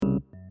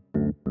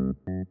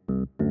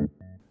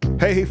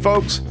Hey,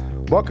 folks.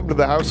 Welcome to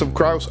the House of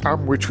Kraus.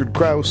 I'm Richard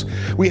Kraus.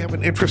 We have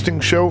an interesting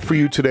show for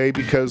you today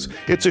because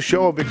it's a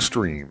show of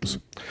extremes.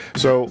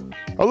 So,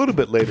 a little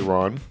bit later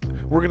on,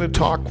 we're going to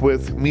talk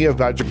with Mia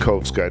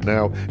Wasikowska.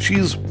 Now,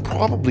 she's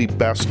probably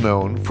best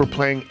known for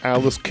playing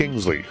Alice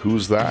Kingsley.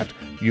 Who's that?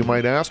 You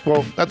might ask.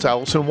 Well, that's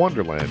Alice in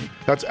Wonderland.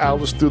 That's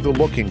Alice Through the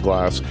Looking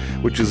Glass,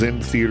 which is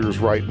in theaters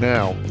right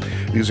now.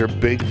 These are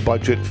big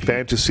budget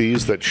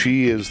fantasies that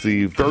she is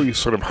the very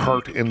sort of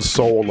heart and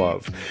soul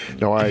of.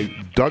 Now, I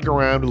dug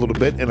around a little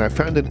bit and I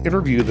found an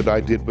interview that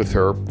I did with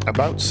her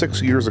about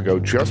 6 years ago,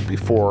 just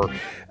before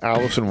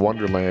Alice in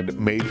Wonderland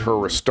made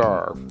her a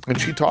star.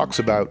 And she talks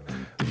about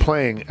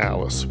playing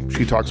Alice.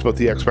 She talks about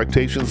the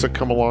expectations that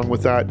come along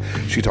with that.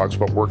 She talks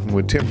about working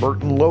with Tim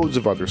Burton, loads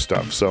of other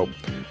stuff. So,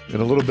 in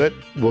a little bit,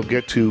 we'll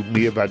get to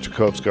Mia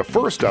Wasikowska.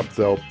 First up,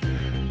 though,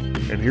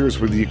 and here's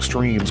where the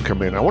extremes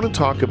come in. I want to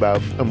talk about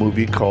a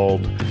movie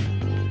called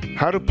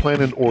How to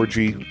Plan an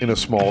Orgy in a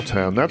Small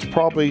Town. That's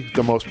probably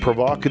the most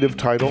provocative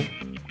title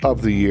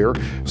of the year.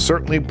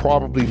 Certainly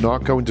probably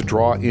not going to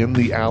draw in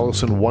the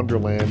Alice in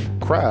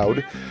Wonderland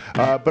crowd.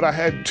 But I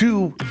had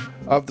two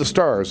of the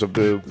stars of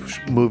the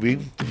movie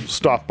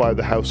stop by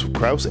the House of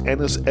Kraus.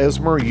 Ennis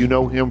Esmer, you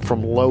know him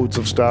from loads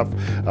of stuff.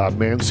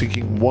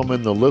 Man-Seeking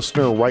Woman, The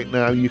Listener. Right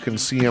now you can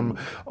see him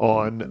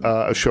on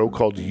a show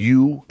called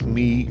You,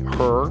 Me,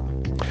 Her.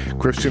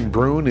 Christian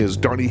Brun is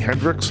Donnie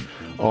Hendricks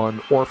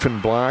on Orphan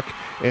Black.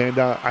 And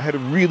I had a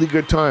really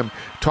good time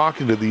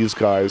talking to these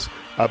guys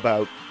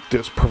about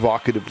this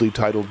provocatively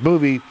titled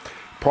movie.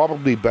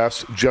 Probably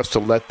best just to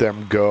let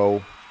them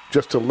go,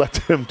 just to let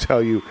them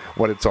tell you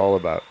what it's all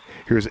about.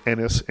 Here's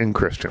Ennis and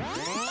Christian.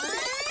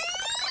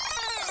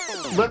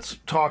 Let's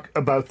talk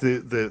about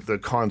the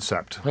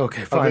concept.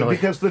 Okay, finally.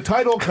 Because the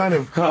title kind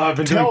of I've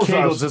been doing tells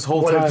Kegels us this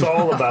whole what time. it's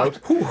all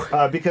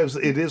about. Because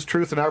it is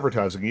truth in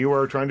advertising. You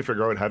are trying to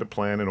figure out how to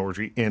plan an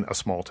orgy in a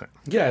small town.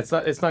 Yeah,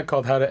 it's not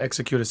called How to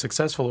Execute a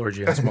Successful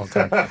Orgy in a Small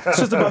Town. It's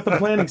just about the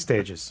planning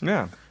stages.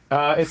 Yeah.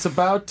 It's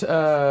about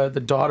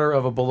the daughter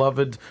of a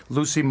beloved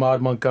Lucy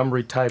Maud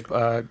Montgomery type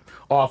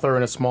author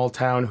in a small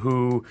town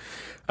who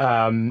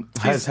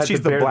has had she's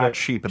to the bear black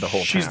sheep of the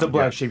whole She's town, the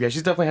black yeah. sheep. Yeah,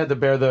 she's definitely had to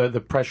bear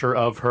the pressure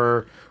of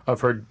her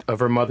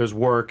mother's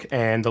work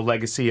and the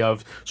legacy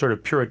of sort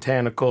of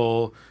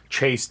puritanical,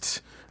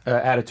 chaste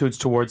attitudes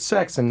towards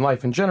sex and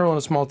life in general in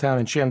a small town,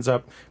 and she ends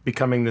up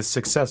becoming this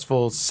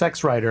successful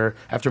sex writer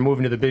after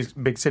moving to the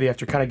big city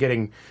after kind of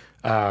getting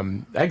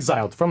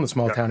exiled from the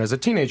small town as a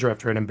teenager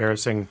after an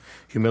embarrassing,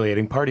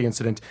 humiliating party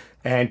incident,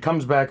 and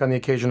comes back on the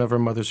occasion of her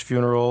mother's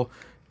funeral,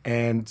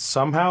 and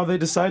somehow they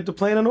decide to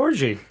plan an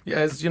orgy.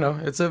 As you know,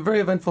 it's a very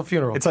eventful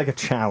funeral. It's like a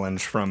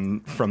challenge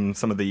from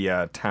some of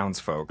the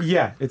townsfolk.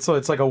 Yeah, it's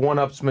like a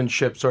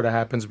one-upsmanship sort of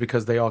happens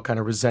because they all kind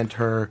of resent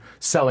her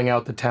selling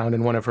out the town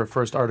in one of her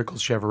first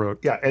articles she ever wrote.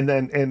 Yeah, and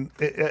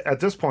at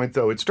this point,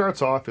 though, it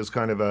starts off as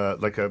kind of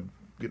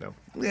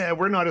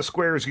we're not as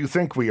square as you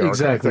think we are.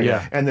 Exactly, kind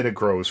of thing. yeah. And then it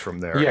grows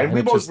from there. Yeah, and we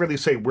and won't just- really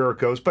say where it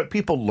goes, but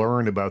people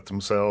learn about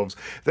themselves.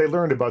 They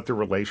learn about their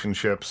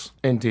relationships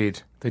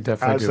Indeed, they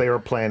definitely as do. they are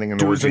planning an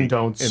Do's orgy. and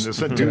don'ts. In this,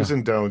 do's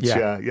and don'ts,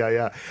 Yeah.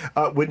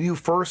 yeah. When you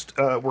first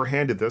were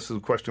handed this is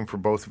a question for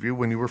both of you.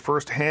 When you were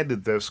first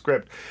handed the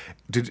script,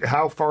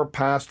 how far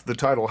past the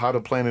title, How to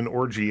Plan an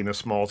Orgy in a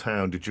Small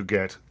Town, did you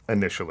get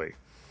initially?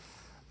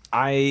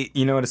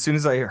 As soon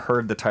as I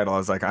heard the title, I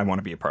was like, I want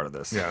to be a part of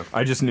this. Yeah.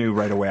 I just knew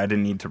right away I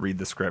didn't need to read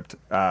the script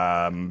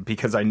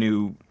because I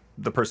knew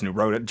the person who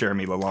wrote it,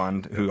 Jeremy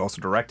Lalonde, who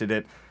also directed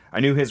it. I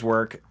knew his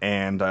work,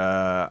 and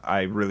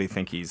I really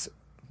think he's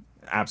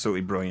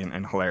absolutely brilliant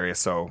and hilarious,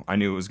 so I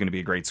knew it was going to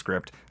be a great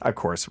script. I, of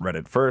course, read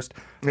it first,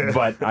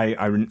 but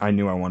I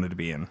knew I wanted to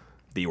be in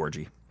the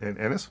orgy. And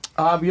Ennis?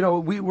 I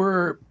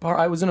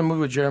was in a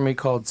movie with Jeremy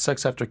called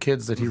Sex After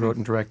Kids that he wrote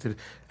and directed,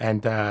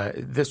 and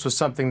this was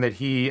something that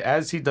he,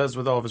 as he does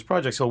with all of his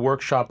projects, he'll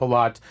workshop a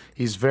lot.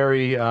 He's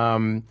very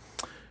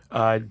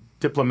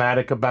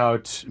diplomatic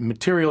about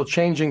material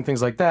changing,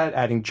 things like that,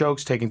 adding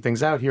jokes, taking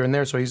things out here and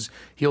there. So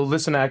he'll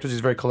listen to actors.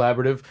 He's very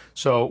collaborative.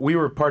 So we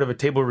were part of a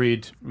table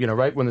read,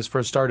 right when this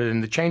first started,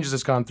 and the changes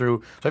it's gone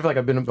through. So I feel like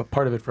I've been a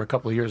part of it for a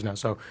couple of years now.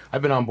 So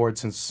I've been on board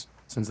since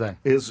then.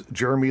 Is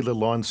Jeremy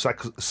Lalonde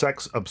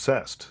sex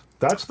obsessed?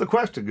 That's the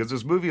question, because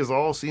this movie has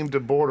all seemed to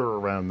border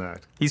around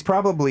that. He's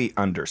probably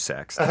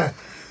undersexed.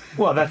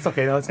 Well, that's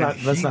okay. No, let's not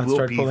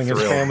start be pulling his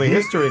thrilled. family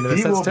history into this.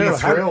 He That's will be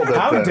terrible. thrilled at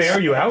How this. dare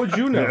you? How would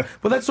you know?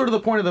 But that's sort of the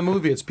point of the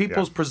movie. It's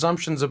people's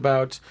presumptions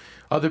about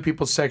other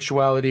people's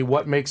sexuality,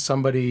 what makes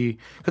somebody...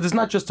 Because it's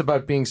not just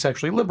about being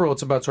sexually liberal.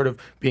 It's about sort of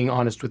being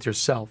honest with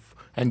yourself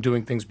and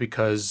doing things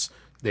because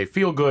they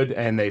feel good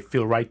and they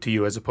feel right to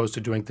you, as opposed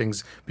to doing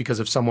things because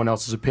of someone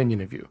else's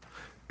opinion of you.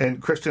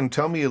 And Christian,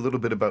 tell me a little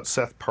bit about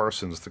Seth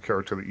Parsons, the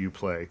character that you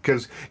play,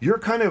 because you're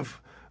kind of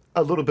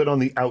a little bit on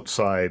the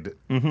outside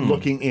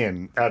looking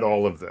in at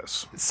all of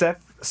this.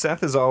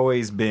 Seth has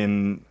always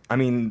been,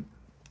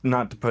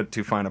 not to put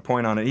too fine a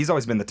point on it, he's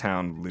always been the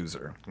town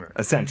loser,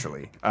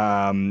 essentially.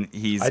 I'd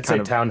I'd say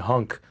town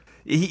hunk.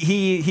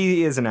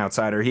 He is an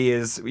outsider. He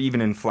is,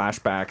 even in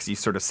flashbacks, you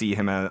sort of see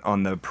him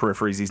on the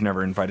peripheries. He's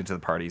never invited to the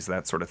parties,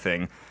 that sort of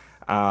thing.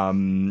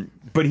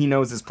 But he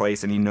knows his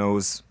place and he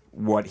knows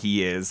what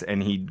he is,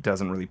 and he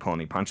doesn't really pull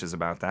any punches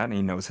about that, and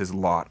he knows his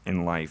lot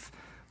in life.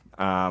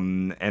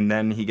 And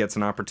then he gets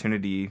an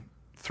opportunity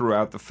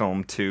throughout the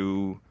film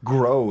to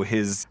grow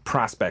his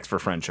prospects for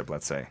friendship,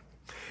 let's say.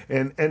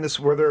 And it's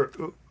where they're...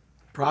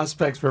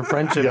 Prospects for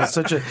friendship is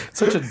such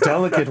a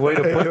delicate way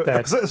to put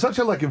that. Such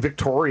a like a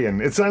Victorian.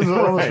 It sounds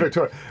almost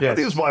Victorian. Yes.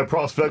 These are my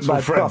prospects for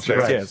friendship.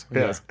 Prospects,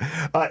 Yes.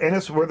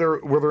 Ennis, were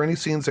there any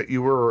scenes that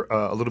you were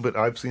a little bit?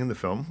 I've seen the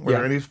film. Were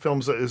there any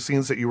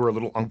scenes that you were a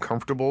little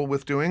uncomfortable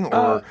with doing?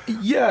 Or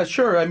yeah,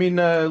 sure. I mean,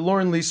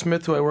 Lauren Lee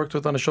Smith, who I worked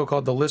with on a show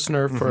called The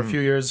Listener for a few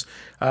years,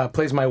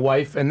 plays my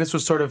wife, and this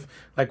was sort of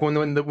like when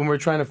Jeremy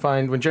was trying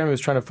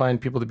to find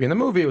people to be in the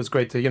movie. It was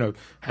great to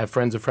have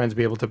friends of friends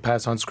be able to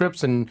pass on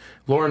scripts, and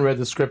Lauren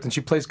read the script, and she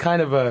plays kind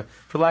of a,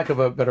 for lack of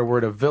a better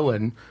word, a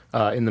villain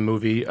in the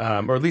movie,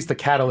 or at least the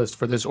catalyst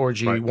for this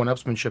orgy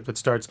one-upsmanship that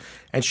starts.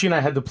 And she and I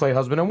had to play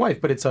husband and wife,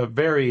 but it's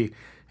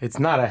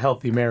not a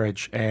healthy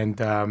marriage, and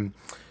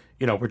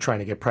we're trying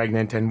to get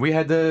pregnant, and we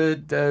had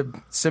to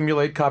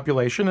simulate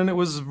copulation, and it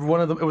was it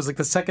was like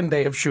the second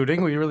day of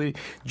shooting. We really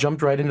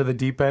jumped right into the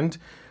deep end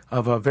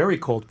of a very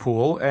cold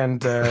pool,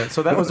 and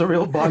so that was a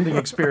real bonding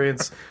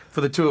experience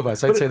for the two of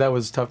us. I'd say that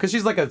was tough, because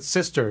she's like a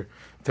sister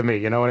to me,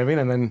 you know what I mean?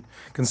 And then,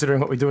 considering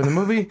what we do in the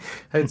movie,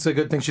 it's a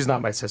good thing she's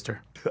not my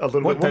sister. A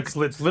little bit.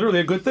 It's literally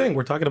a good thing.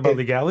 We're talking about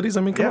legalities.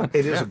 I mean, come on.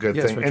 It is a good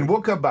thing. And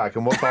we'll come back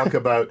and we'll talk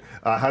about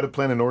how to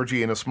plan an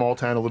orgy in a small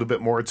town a little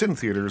bit more. It's in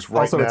theaters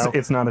right also, now. Also,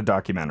 it's not a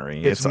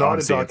documentary. It's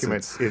not a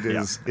document.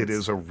 It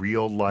is a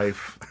real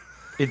life.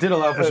 It did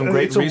allow for some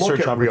great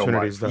research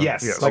opportunities, though.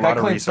 Yes. Like, I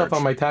claimed stuff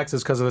on my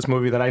taxes because of this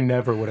movie that I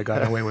never would have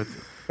gotten away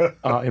with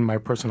in my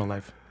personal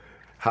life.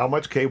 How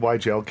much KY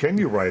gel can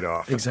you write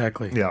off?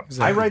 Exactly. Yeah.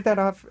 Exactly. I write that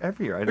off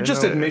every year. Or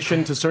just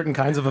admission to certain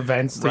kinds of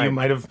events that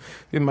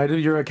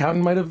your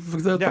accountant might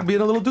have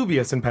been a little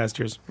dubious in past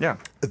years. Yeah.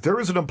 There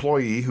is an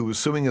employee who is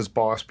suing his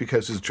boss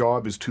because his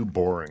job is too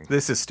boring.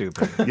 This is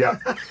stupid. Yeah.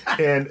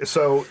 And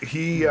so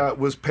he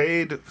was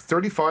paid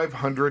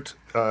 3,500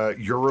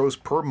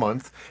 euros per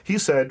month, he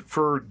said,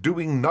 for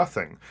doing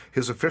nothing.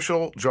 His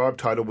official job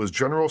title was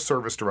General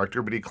Service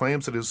Director, but he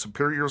claims that his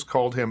superiors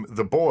called him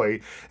the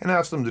boy and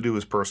asked him to do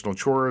his personal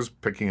chores,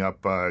 picking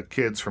up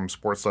kids from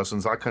sports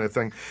lessons, that kind of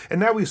thing.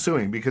 And now he's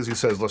suing because he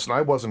says, listen,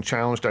 I wasn't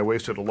challenged. I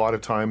wasted a lot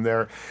of time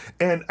there.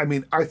 And, I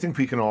mean, I think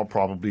we can all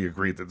probably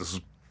agree that this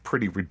is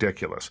pretty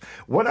ridiculous.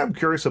 What I'm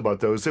curious about,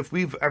 though, is if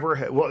we've ever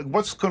had,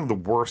 what's kind of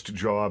the worst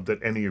job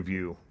that any of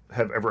you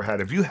have ever had?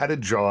 Have you had a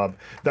job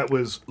that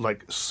was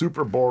like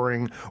super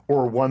boring,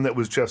 or one that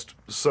was just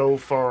so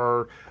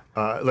far,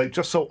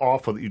 just so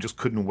awful that you just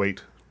couldn't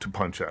wait to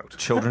punch out?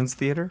 Children's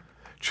theater?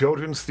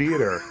 Children's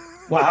theater.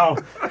 Wow.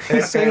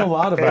 He's saying a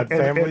lot about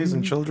families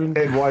and children.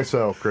 And why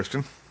so,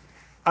 Christian?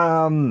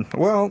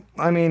 Well,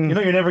 I mean...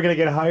 you're never going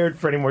to get hired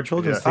for any more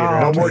children's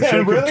theater. No more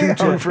Shake It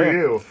Tutu for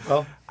you.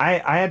 Well,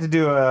 I had to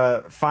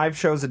do 5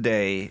 shows a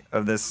day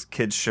of this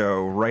kids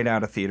show right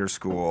out of theater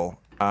school.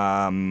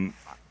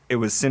 It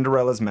was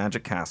Cinderella's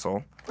Magic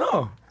Castle.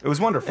 Oh. It was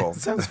wonderful.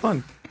 Sounds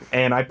fun.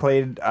 And I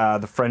played the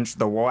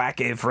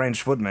wacky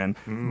French footman.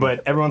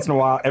 But every once in a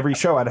while, every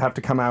show, I'd have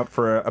to come out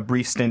for a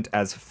brief stint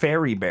as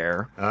Fairy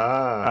Bear,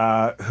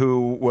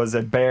 who was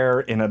a bear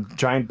in a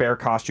giant bear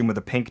costume with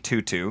a pink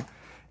tutu.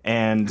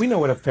 And we know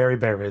what a fairy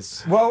bear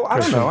is. Well, I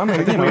don't know. I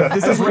mean,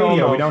 this is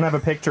radio. We don't have a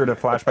picture to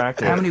flash back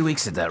to. How many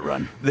weeks did that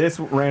run?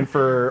 This ran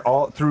for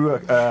all through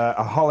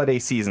a holiday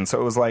season, so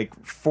it was like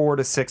 4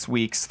 to 6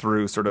 weeks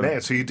through sort of. Man,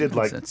 so you did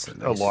like That's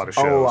a lot of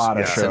shows. A lot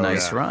of That's shows. a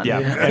nice run. Yeah.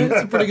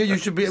 It's pretty good. We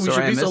should be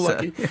Sorry, I so missed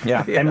lucky. that.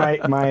 Yeah, and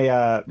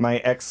my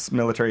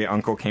ex-military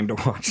uncle came to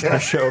watch that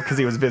show because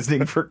he was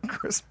visiting for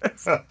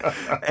Christmas,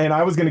 and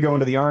I was going to go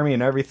into the army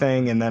and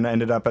everything, and then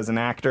ended up as an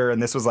actor,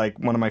 and this was like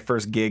one of my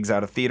first gigs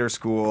out of theater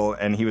school,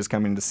 and he was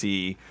coming to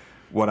see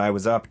what I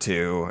was up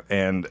to,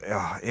 and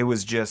it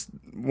was just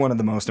one of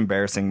the most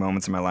embarrassing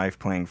moments in my life,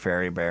 playing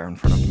Fairy Bear in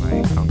front of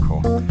my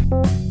uncle.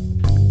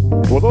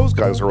 Well, those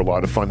guys are a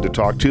lot of fun to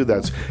talk to.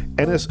 That's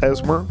Ennis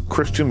Esmer,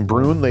 Christian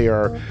Brun. They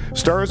are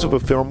stars of a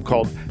film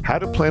called How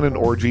to Plan an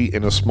Orgy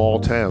in a Small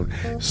Town.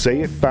 Say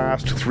it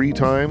fast 3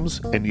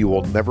 times and you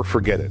will never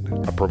forget it.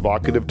 A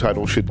provocative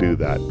title should do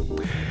that.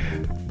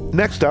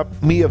 Next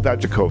up, Mia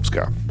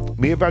Wasikowska.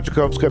 Mia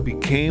Wasikowska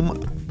became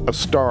a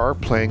star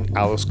playing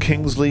Alice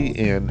Kingsley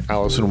in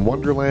Alice in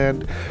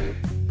Wonderland.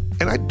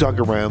 And I dug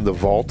around the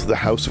vault, the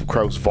House of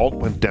Kraus vault,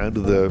 went down to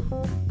the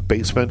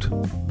basement,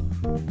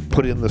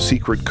 put in the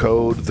secret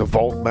code, the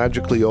vault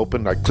magically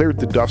opened, I cleared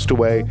the dust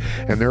away,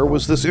 and there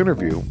was this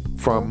interview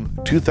from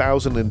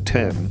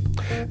 2010.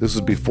 This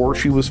is before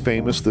she was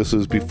famous. This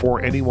is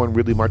before anyone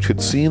really much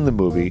had seen the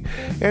movie.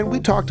 And we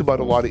talked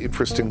about a lot of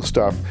interesting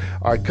stuff.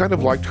 I kind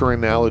of liked her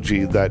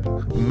analogy that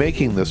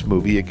making this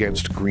movie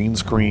against green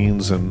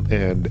screens and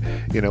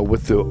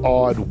with the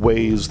odd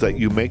ways that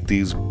you make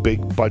these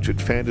big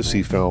budget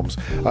fantasy films,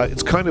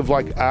 it's kind of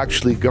like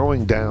actually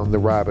going down the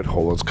rabbit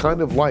hole. It's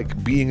kind of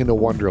like being in a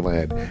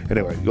wonderland.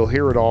 Anyway, you'll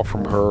hear it all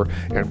from her,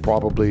 and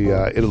probably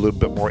it a little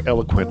bit more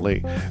eloquently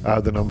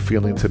than I'm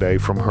feeling today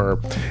from her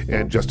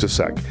in just a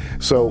sec.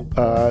 So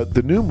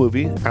the new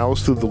movie,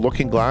 Alice Through the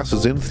Looking Glass,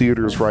 is in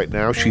theaters right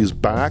now. She's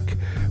back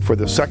for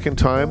the second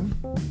time.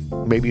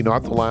 Maybe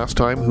not the last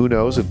time, who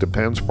knows? It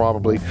depends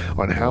probably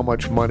on how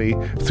much money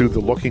Through the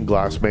Looking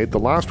Glass made. The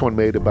last one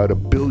made about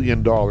 $1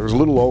 billion, a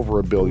little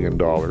over $1 billion.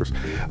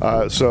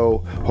 So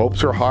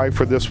hopes are high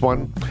for this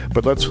one,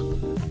 but let's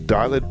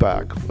dial it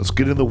back. Let's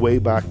get in the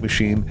Wayback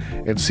Machine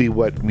and see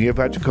what Mia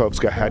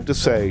Wasikowska had to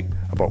say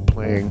about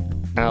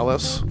playing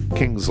Alice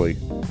Kingsley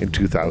in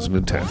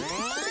 2010.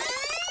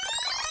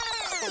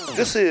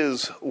 This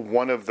is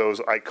one of those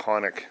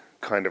iconic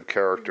kind of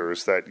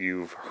characters that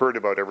you've heard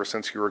about ever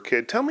since you were a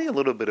kid. Tell me a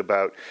little bit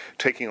about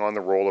taking on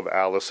the role of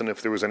Alice and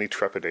if there was any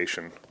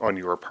trepidation on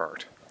your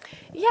part.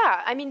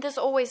 Yeah, I mean, there's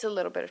always a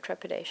little bit of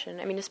trepidation.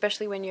 I mean,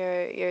 especially when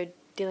you're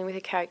dealing with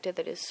a character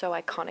that is so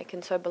iconic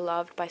and so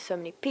beloved by so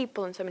many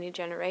people and so many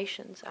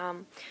generations.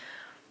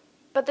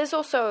 But there's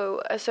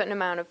also a certain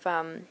amount of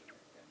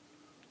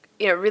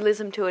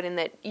realism to it in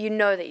that you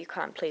know that you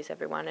can't please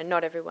everyone and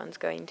not everyone's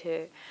going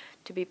to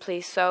be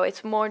pleased. So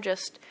it's more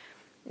just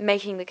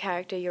making the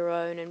character your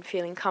own and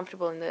feeling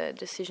comfortable in the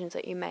decisions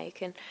that you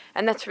make.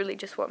 And that's really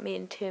just what me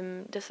and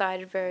Tim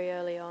decided very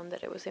early on,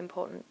 that it was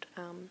important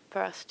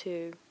for us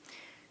to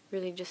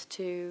really just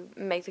to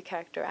make the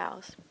character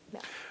Alice.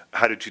 Yeah.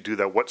 How did you do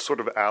that? What sort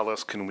of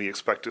Alice can we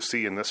expect to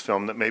see in this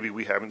film that maybe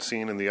we haven't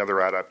seen in the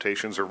other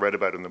adaptations or read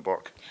about in the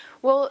book?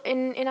 Well,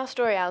 in our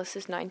story, Alice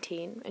is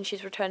 19, and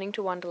she's returning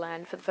to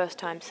Wonderland for the first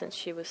time since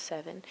she was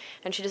 7,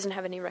 and she doesn't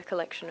have any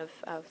recollection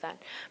of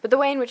that. But the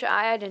way in which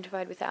I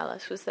identified with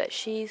Alice was that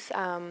she's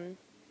a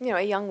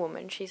young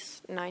woman.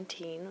 She's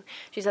 19.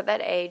 She's at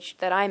that age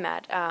that I'm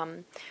at,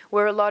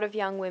 where a lot of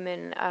young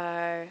women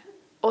are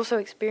also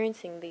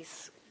experiencing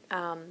these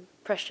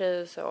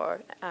pressures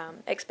or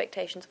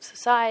expectations of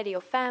society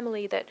or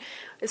family that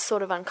is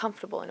sort of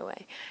uncomfortable in a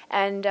way.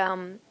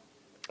 And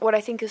what I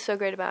think is so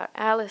great about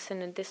Alice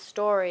and in this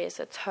story is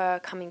it's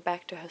her coming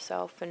back to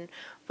herself and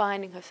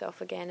finding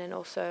herself again, and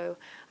also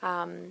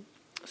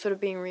sort of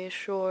being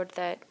reassured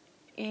that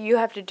you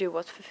have to do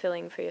what's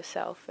fulfilling for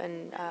yourself,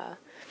 and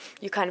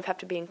you kind of have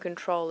to be in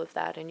control of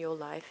that in your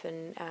life,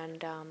 and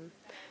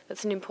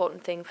that's an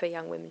important thing for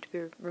young women to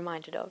be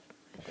reminded of,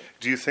 I think.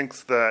 Do you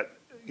think that,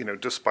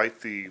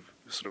 despite the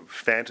sort of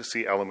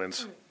fantasy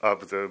elements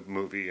of the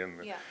movie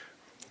and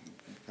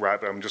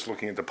rabbit, I'm just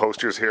looking at the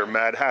posters here,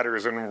 Mad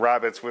Hatters and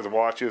rabbits with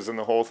watches and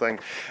the whole thing,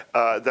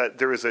 that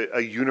there is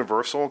a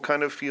universal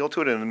kind of feel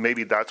to it, and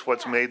maybe that's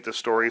what's made the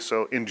story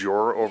so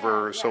endure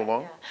over so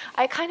long?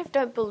 I kind of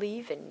don't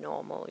believe in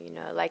normal,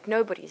 like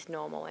nobody's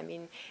normal. I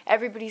mean,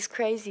 everybody's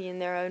crazy in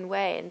their own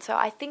way, and so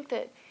I think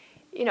that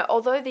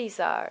although these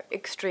are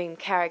extreme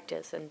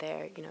characters and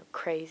they're,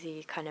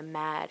 crazy, kind of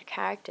mad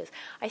characters,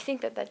 I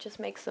think that just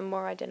makes them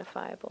more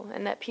identifiable,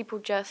 and that people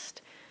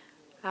just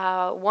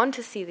want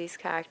to see these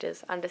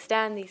characters,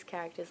 understand these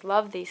characters,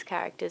 love these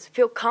characters,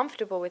 feel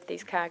comfortable with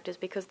these characters,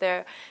 because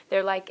they're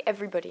like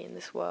everybody in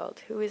this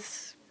world who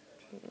is,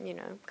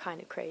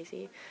 kind of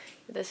crazy.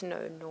 There's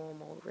no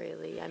normal,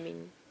 really. I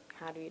mean,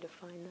 how do you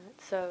define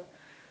that? So...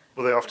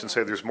 Well, they often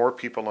say there's more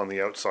people on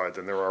the outside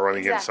than there are on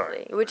the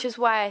inside. Which is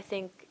why I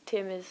think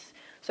Tim is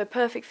so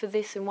perfect for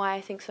this, and why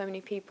I think so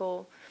many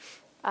people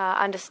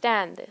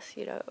understand this.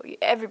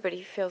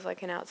 Everybody feels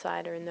like an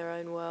outsider in their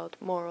own world,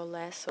 more or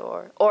less,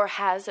 or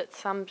has at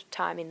some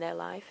time in their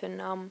life,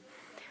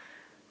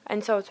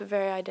 and so it's a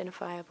very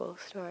identifiable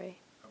story.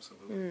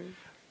 Absolutely.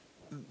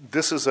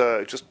 This is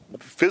just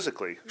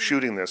physically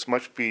shooting this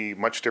must be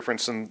much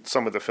different than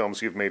some of the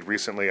films you've made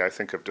recently. I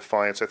think of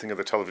Defiance. I think of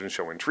the television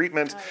show In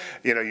Treatment.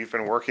 You've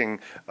been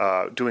working,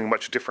 doing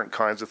much different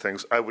kinds of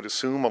things. I would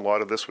assume a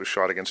lot of this was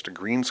shot against a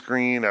green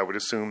screen. I would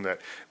assume that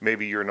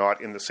maybe you're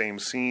not in the same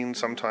scene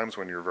sometimes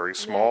when you're very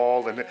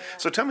small.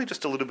 So tell me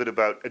just a little bit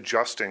about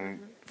adjusting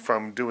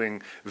from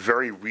doing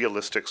very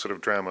realistic sort of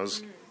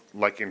dramas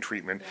like In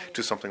Treatment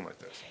to something like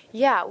this.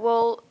 Yeah,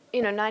 well...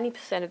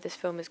 90% of this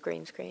film is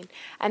green screen,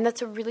 and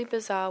that's a really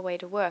bizarre way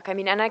to work. I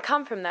mean, and I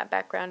come from that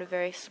background of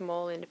very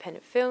small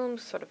independent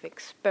films, sort of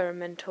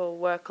experimental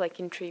work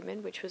like In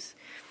Treatment, which was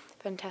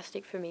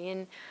fantastic for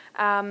me.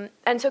 And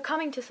so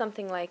coming to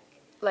something like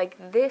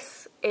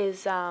this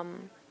is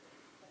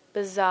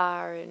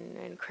bizarre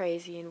and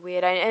crazy and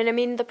weird. And I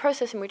mean, the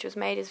process in which it was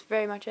made is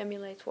very much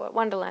emulates what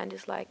Wonderland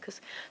is like, because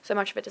so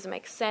much of it doesn't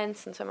make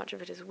sense, and so much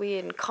of it is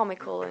weird and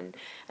comical, and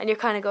you're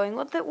kind of going,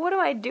 what am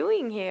I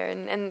doing here?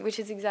 And which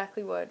is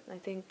exactly what I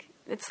think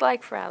it's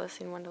like for Alice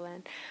in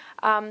Wonderland.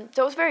 So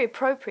it was very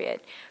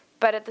appropriate.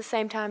 but at the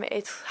same time,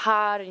 it's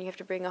hard, and you have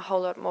to bring a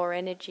whole lot more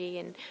energy,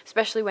 and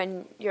especially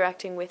when you're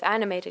acting with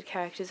animated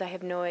characters, I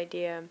have no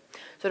idea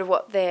sort of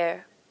what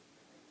their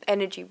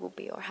energy will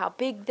be, or how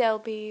big they'll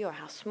be, or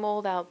how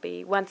small they'll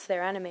be once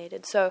they're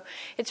animated. So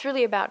it's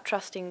really about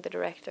trusting the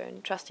director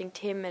and trusting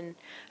Tim, and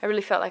I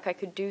really felt like I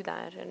could do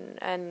that,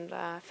 and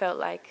felt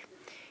like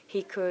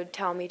he could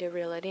tell me to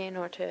reel it in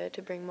or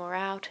to bring more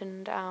out,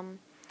 and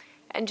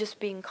just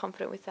being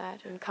confident with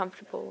that and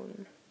comfortable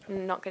and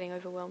not getting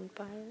overwhelmed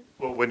by it.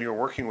 Well, when you're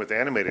working with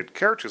animated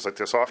characters like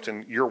this,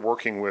 often you're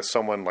working with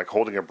someone like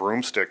holding a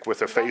broomstick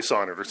with a face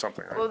on it or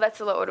something, right? Well, that's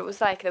a lot what it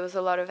was like. There was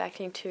a lot of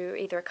acting to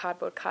either a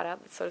cardboard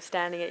cutout that's sort of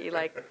standing at you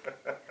like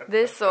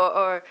this,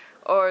 or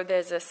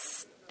there's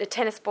a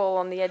tennis ball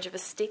on the edge of a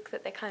stick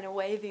that they're kind of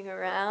waving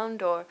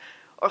around, or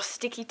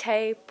sticky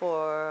tape,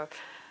 or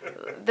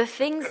the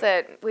things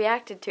that we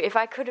acted to. If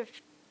I could have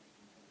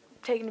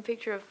taken a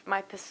picture of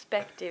my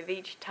perspective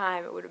each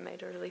time, it would have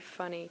made it really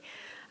funny.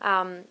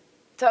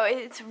 So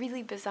it's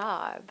really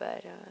bizarre,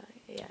 but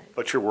yeah.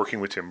 But you're working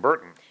with Tim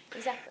Burton.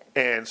 Exactly.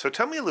 And so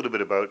tell me a little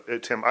bit about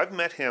Tim. I've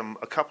met him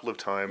a couple of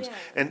times,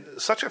 and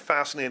such a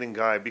fascinating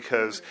guy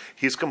because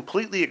he's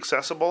completely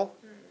accessible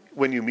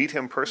when you meet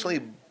him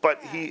personally,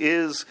 but he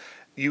is,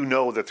 you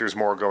know that there's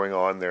more going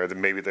on there than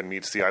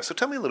meets the eye. So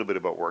tell me a little bit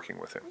about working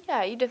with him.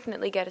 Yeah, you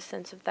definitely get a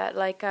sense of that.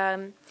 Like,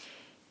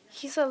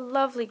 he's a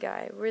lovely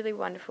guy, really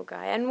wonderful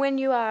guy. And when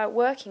you are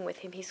working with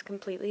him, he's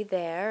completely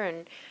there,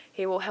 and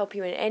he will help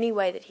you in any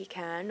way that he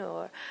can.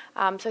 Or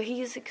so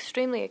he is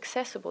extremely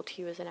accessible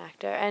to you as an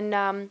actor.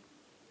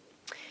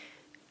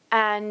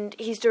 And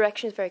his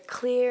direction is very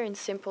clear and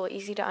simple,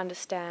 easy to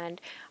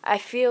understand. I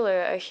feel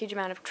a huge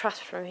amount of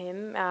trust from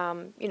him,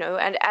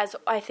 and as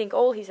I think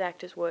all his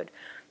actors would,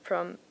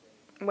 from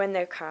when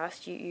they're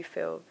cast, you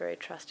feel very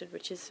trusted,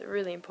 which is a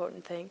really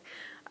important thing.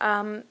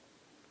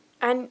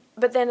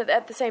 But then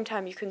at the same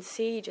time, you can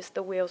see just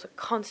the wheels are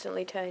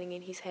constantly turning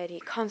in his head. He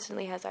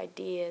constantly has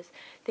ideas.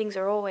 Things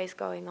are always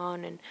going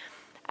on,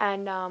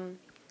 and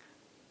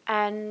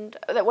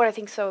what I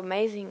think is so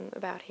amazing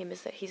about him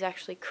is that he's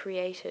actually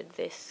created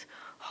this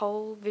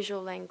whole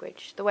visual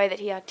language. The way that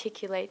he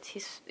articulates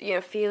his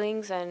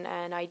feelings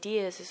and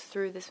ideas is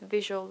through this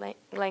visual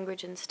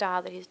language and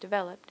style that he's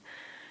developed,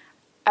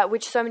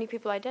 which so many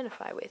people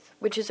identify with,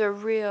 which is a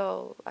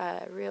real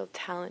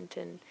talent,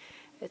 and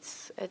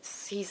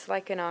he's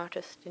like an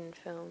artist in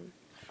film.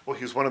 Well,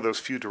 he's one of those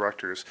few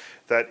directors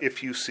that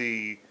if you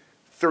see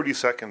 30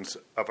 seconds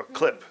of a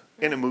clip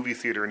in a movie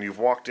theater and you've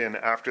walked in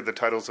after the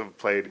titles have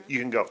played, you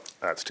can go,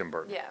 that's Tim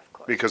Burton. Yeah, of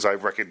course. Because I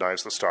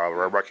recognize the style,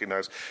 or I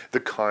recognize the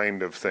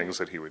kind of things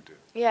that he would do.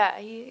 Yeah,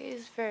 he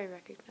is very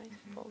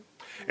recognizable.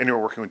 And you're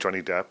working with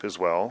Johnny Depp as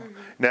well.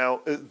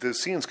 Now, the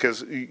scenes,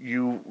 because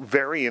you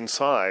vary in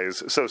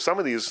size, so some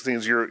of these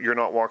scenes you're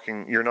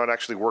not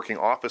actually working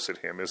opposite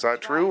him. Is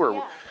that true? Or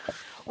yeah.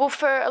 Well,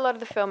 for a lot of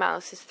the film,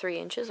 Alice is 3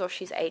 inches, or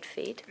she's 8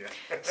 feet. Yeah.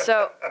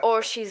 So,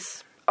 or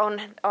she's on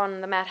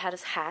the Mad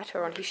Hatter's hat,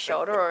 or on his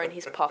shoulder, or in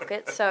his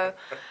pocket. So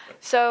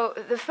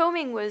the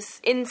filming was,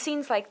 in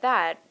scenes like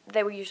that,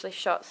 they were usually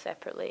shot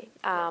separately.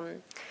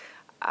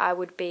 I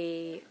would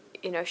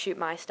shoot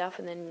my stuff,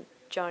 and then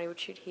Johnny would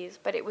shoot his.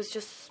 But it was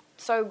just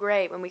so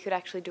great when we could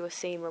actually do a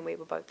scene when we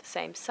were both the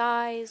same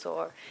size,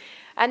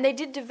 and they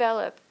did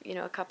develop,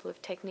 a couple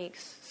of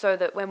techniques so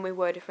that when we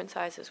were different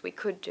sizes, we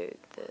could do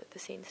the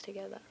scenes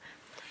together.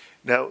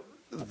 Now,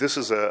 this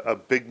is a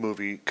big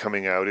movie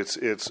coming out.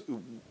 It's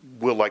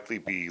will likely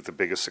be the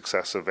biggest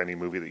success of any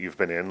movie that you've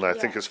been in. I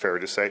think it's fair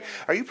to say.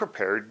 Are you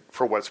prepared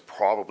for what's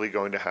probably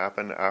going to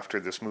happen after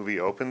this movie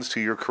opens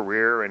to your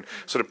career? And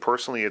sort of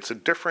personally, it's a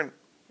different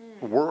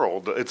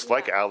world. It's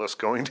like Alice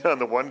going down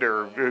the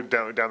wonder,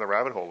 down the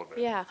rabbit hole of it.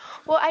 Yeah.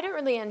 Well, I don't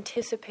really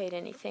anticipate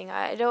anything.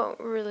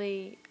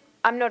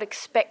 I'm not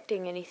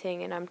expecting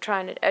anything, and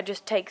I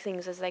just take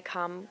things as they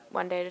come,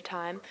 one day at a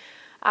time.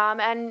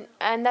 And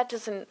that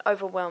doesn't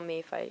overwhelm me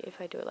if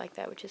I do it like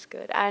that, which is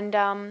good. And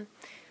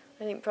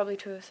I think probably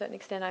to a certain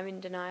extent I'm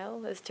in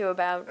denial as to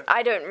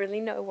I don't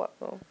really know what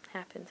will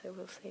happen, so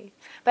we'll see.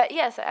 But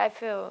yes, I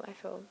feel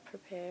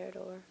prepared.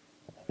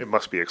 It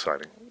must be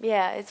exciting.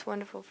 Yeah, it's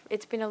wonderful.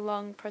 It's been a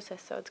long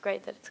process, so it's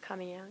great that it's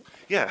coming out.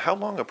 Yeah, how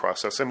long a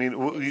process? I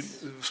mean,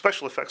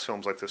 special effects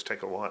films like this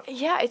take a while.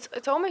 Yeah,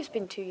 it's almost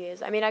been 2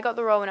 years. I mean, I got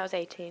the role when I was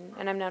 18,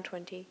 and I'm now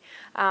 20.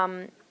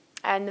 And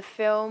the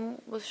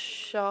film was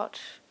shot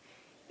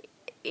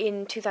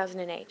in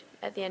 2008,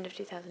 at the end of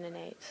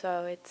 2008.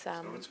 So it's been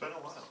a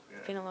while. Yeah.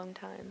 It's been a long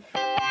time.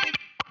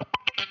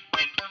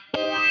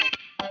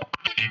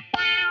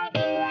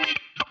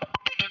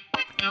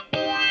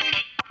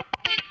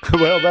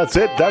 Well, that's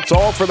it. That's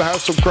all for the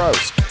House of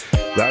Kraus.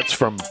 That's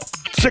from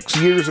 6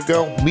 years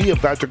ago. Mia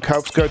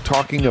Wasikowska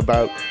talking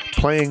about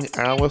playing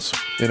Alice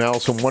in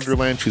Alice in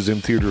Wonderland. She's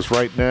in theaters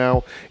right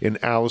now in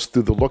Alice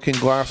Through the Looking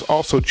Glass.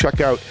 Also,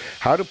 check out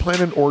How to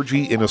Plan an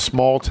Orgy in a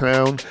Small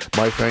Town.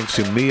 My thanks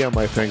to Mia.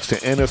 My thanks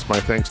to Ennis. My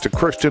thanks to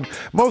Christian.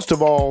 Most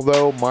of all,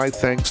 though, my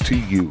thanks to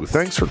you.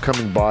 Thanks for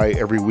coming by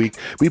every week.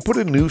 We put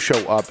a new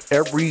show up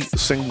every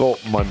single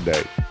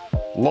Monday.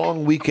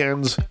 long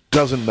weekends,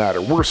 doesn't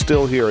matter. We're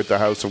still here at the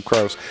House of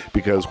Crouse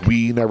because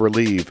we never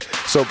leave.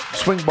 So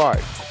swing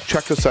by,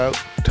 check us out,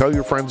 tell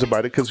your friends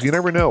about it, because you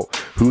never know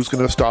who's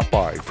going to stop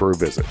by for a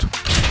visit.